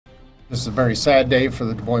This is a very sad day for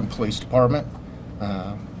the Des Moines Police Department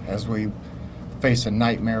as we face a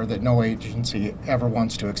nightmare that no agency ever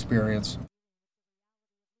wants to experience.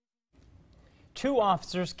 2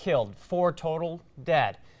 officers killed, 4 total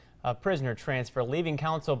dead. A prisoner transfer leaving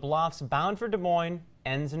Council Bluffs bound for Des Moines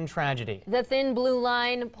ends in tragedy. The thin blue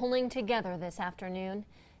line pulling together this afternoon.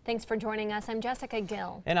 Thanks for joining us. I'm Jessica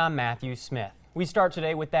Gill. And I'm Matthew Smith. We start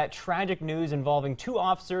today with that tragic news involving 2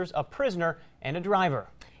 officers, a prisoner, and a driver.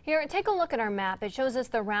 Here, take a look at our map. It shows us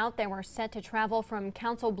the route they were set to travel from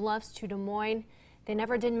Council Bluffs to Des Moines. They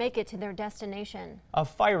never did make it to their destination. A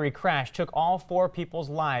fiery crash took all 4 people's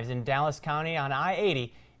lives in Dallas County on I-80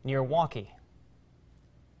 near WOWT.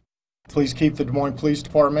 Please keep the Des Moines Police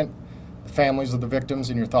Department, the families of the victims,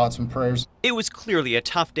 in your thoughts and prayers. It was clearly a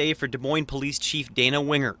tough day for Des Moines Police Chief Dana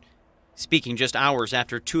Wingert. Speaking just hours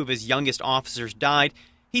after 2 of his youngest officers died,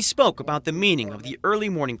 he spoke about the meaning of the early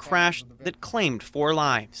morning crash that claimed 4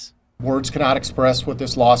 lives. Words cannot express what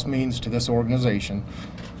this loss means to this organization.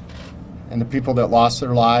 And the people that lost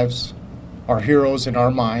their lives are heroes in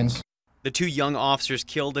our minds. The 2 young officers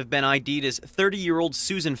killed have been ID'd as 30-year-old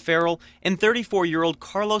Susan Farrell and 34-year-old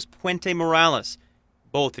Carlos Puente Morales.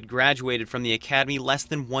 Both had graduated from the academy less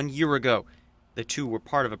than 1 year ago. The 2 were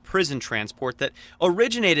part of a prison transport that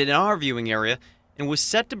originated in our viewing area and was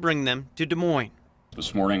set to bring them to Des Moines.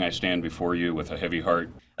 This morning I stand before you with a heavy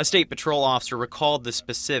heart. A state patrol officer recalled the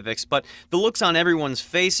specifics, but the looks on everyone's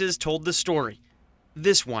faces told the story.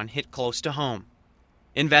 This one hit close to home.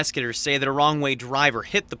 Investigators say that a wrong-way driver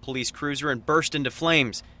hit the police cruiser and burst into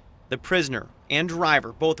flames. The prisoner and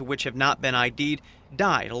driver, both of which have not been ID'd,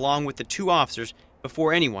 died along with the 2 officers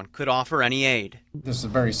before anyone could offer any aid. This is a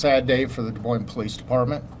very sad day for the Des Moines Police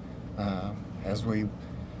Department as we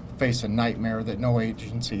face a nightmare that no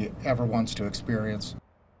agency ever wants to experience.